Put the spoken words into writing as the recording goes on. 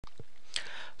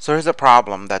So here's a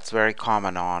problem that's very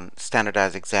common on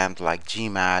standardized exams like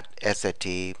GMAT,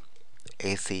 SAT,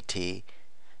 ACT,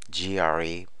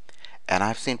 GRE, and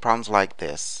I've seen problems like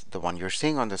this, the one you're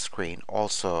seeing on the screen,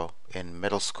 also in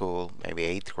middle school, maybe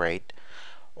 8th grade,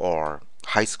 or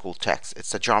high school text.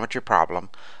 It's a geometry problem,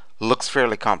 looks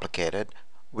fairly complicated.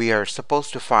 We are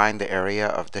supposed to find the area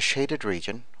of the shaded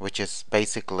region, which is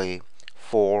basically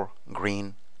 4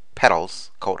 green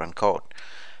petals, quote unquote,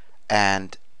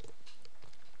 and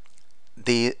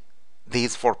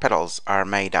these 4 petals are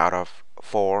made out of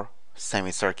 4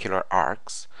 semicircular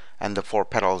arcs, and the 4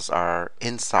 petals are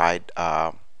inside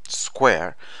a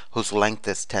square whose length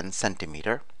is 10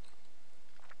 centimeter.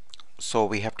 So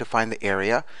we have to find the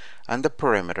area and the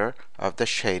perimeter of the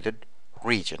shaded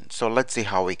region. So let's see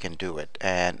how we can do it.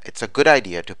 And it's a good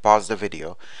idea to pause the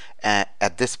video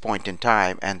at this point in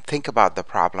time and think about the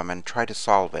problem and try to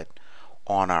solve it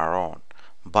on our own.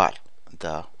 But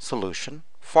the solution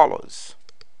follows.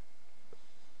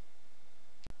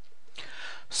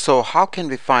 So how can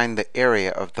we find the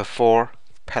area of the 4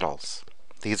 petals?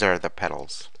 These are the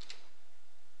petals.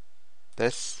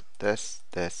 This,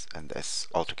 and this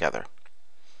all together.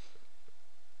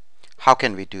 How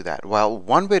can we do that? Well,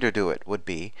 one way to do it would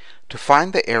be to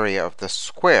find the area of the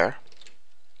square,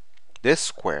 this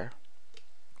square,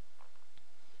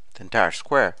 the entire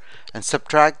square, and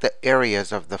subtract the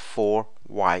areas of the 4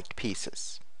 white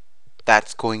pieces.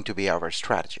 That's going to be our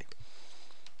strategy.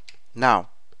 Now,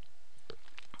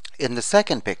 in the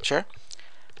second picture,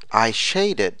 I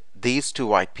shaded these 2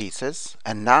 white pieces,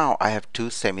 and now I have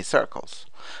 2 semicircles.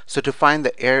 So to find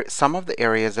the sum of the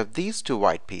areas of these 2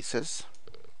 white pieces,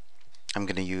 I'm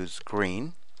going to use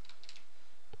green,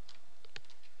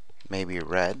 maybe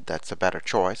red, that's a better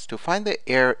choice. To find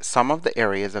the sum of the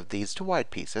areas of these 2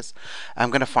 white pieces, I'm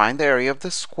going to find the area of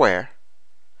the square,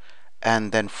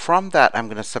 and then from that I'm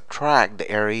going to subtract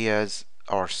the areas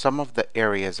or sum of the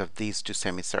areas of these 2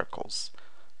 semicircles.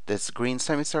 This green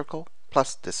semicircle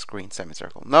plus this green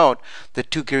semicircle. Note the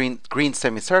 2 green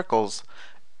semicircles,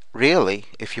 really,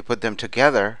 if you put them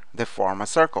together, they form a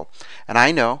circle. And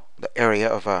I know the area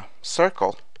of a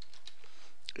circle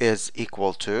is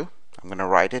equal to, I'm going to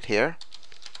write it here,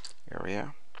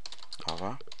 area of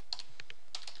a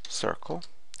circle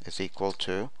is equal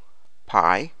to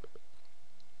pi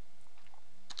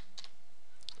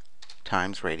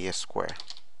times radius squared.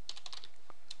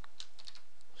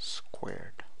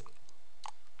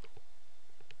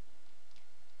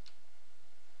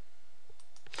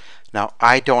 Now,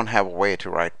 I don't have a way to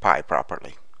write pi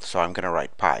properly, so I'm going to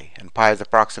write pi, and pi is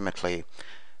approximately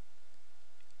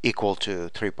equal to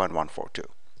 3.142.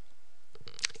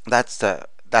 That's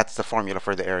the formula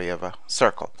for the area of a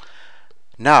circle.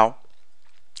 Now,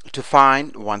 to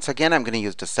find, once again, I'm going to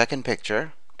use the second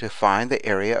picture to find the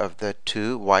area of the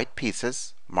 2 white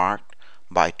pieces marked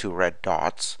by 2 red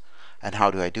dots. And how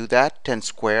do I do that? 10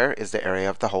 square is the area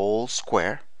of the whole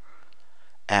square,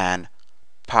 and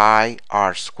pi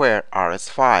r squared, r is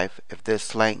 5. If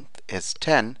this length is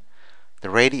 10, the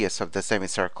radius of the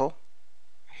semicircle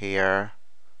here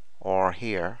or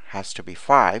here has to be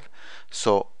 5.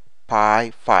 So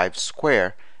pi 5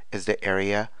 square is the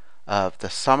area of the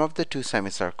sum of the 2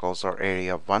 semicircles, or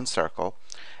area of one circle.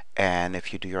 And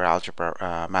if you do your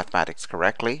algebra mathematics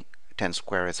correctly, 10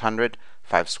 square is 100,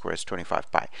 5 square is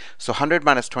 25 pi. So 100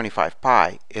 minus 25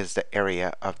 pi is the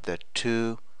area of the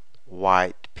 2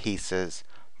 white pieces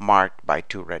marked by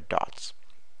 2 red dots.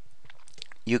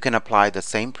 You can apply the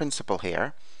same principle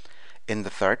here in the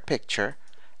third picture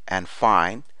and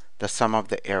find the sum of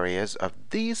the areas of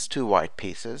these 2 white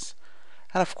pieces,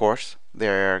 and of course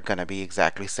they're going to be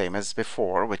exactly same as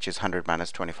before, which is 100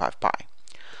 minus 25 pi.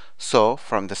 So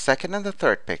from the second and the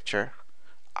third picture,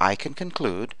 I can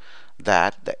conclude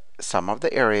that the sum of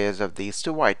the areas of these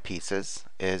 2 white pieces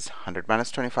is 100 minus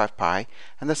 25 pi,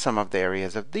 and the sum of the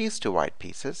areas of these 2 white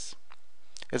pieces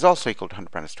is also equal to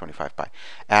 100 minus 25 pi.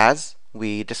 As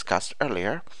we discussed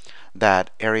earlier,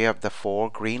 that area of the 4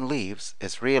 green leaves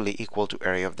is really equal to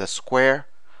area of the square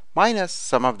minus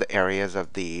sum of the areas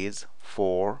of these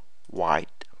 4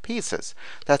 white pieces.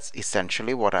 That's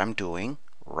essentially what I'm doing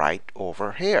right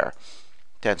over here.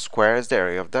 10 square is the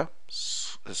area of the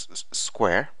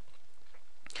square,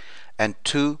 and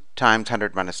 2 times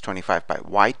 100 minus 25 pi.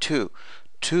 Why 2?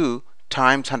 2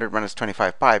 times 100 minus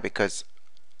 25 pi because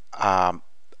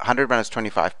 100 minus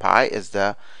 25 pi is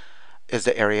the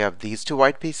area of these 2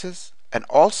 white pieces, and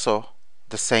also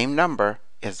the same number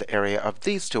is the area of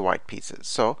these 2 white pieces.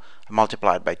 So I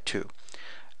multiplied by 2,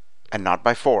 and not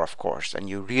by 4, of course. And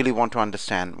you really want to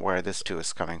understand where this 2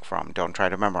 is coming from. Don't try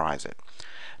to memorize it.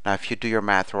 Now if you do your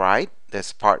math right,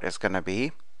 this part is going to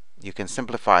be you can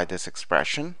simplify this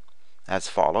expression as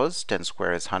follows. 10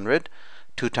 squared is 100.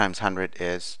 2 times 100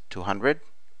 is 200.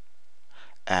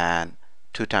 And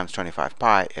 2 times 25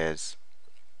 pi is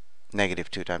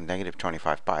negative 2 times negative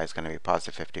 25 pi is going to be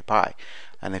positive 50 pi.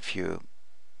 And if you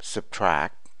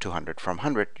subtract 200 from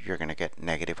 100, you're going to get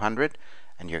negative 100,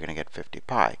 and you're going to get 50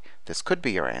 pi. This could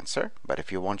be your answer, but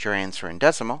if you want your answer in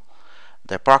decimal,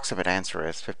 the approximate answer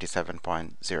is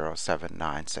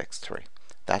 57.07963.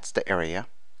 That's the area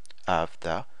of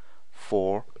the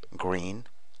 4 green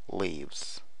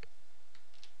leaves.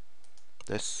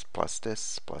 This plus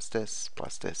this plus this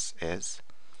plus this is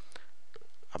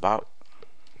about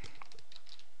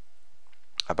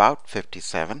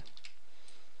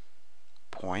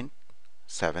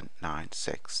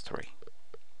 57.7963.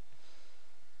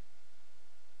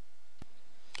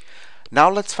 Now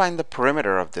let's find the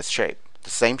perimeter of this shape, the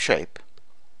same shape.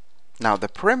 Now the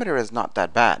perimeter is not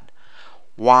that bad.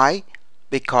 Why?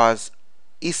 Because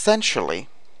essentially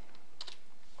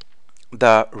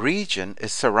the region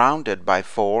is surrounded by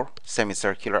 4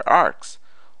 semicircular arcs.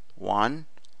 1,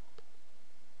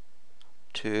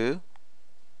 2,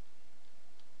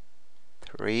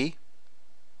 3,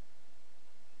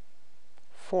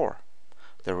 4.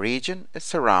 The region is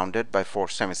surrounded by 4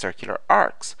 semicircular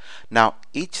arcs. Now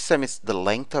the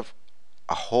length of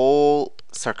a whole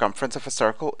circumference of a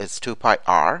circle is 2 pi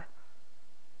r.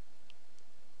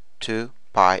 2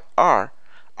 pi r.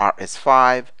 R is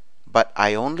 5, but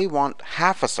I only want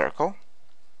half a circle.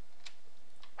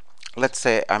 Let's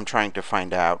say I'm trying to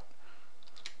find out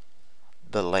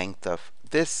the length of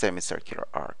this semicircular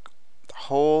arc. The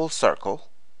whole circle,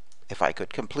 if I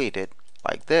could complete it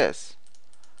like this,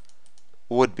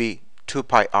 would be 2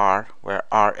 pi r, where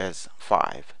r is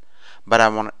 5. But I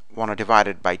want to divide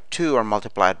it by 2 or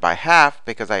multiply it by half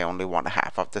because I only want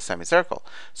half of the semicircle.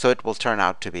 So it will turn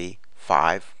out to be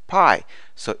 5 pi.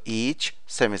 So each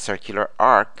semicircular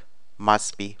arc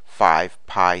must be 5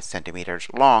 pi centimeters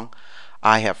long.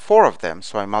 I have 4 of them,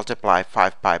 so I multiply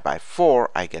 5 pi by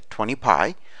 4, I get 20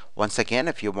 pi. Once again,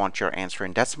 if you want your answer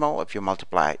in decimal, if you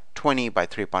multiply 20 by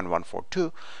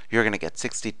 3.142, you're going to get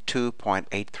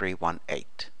 62.8318.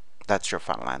 That's your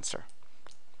final answer.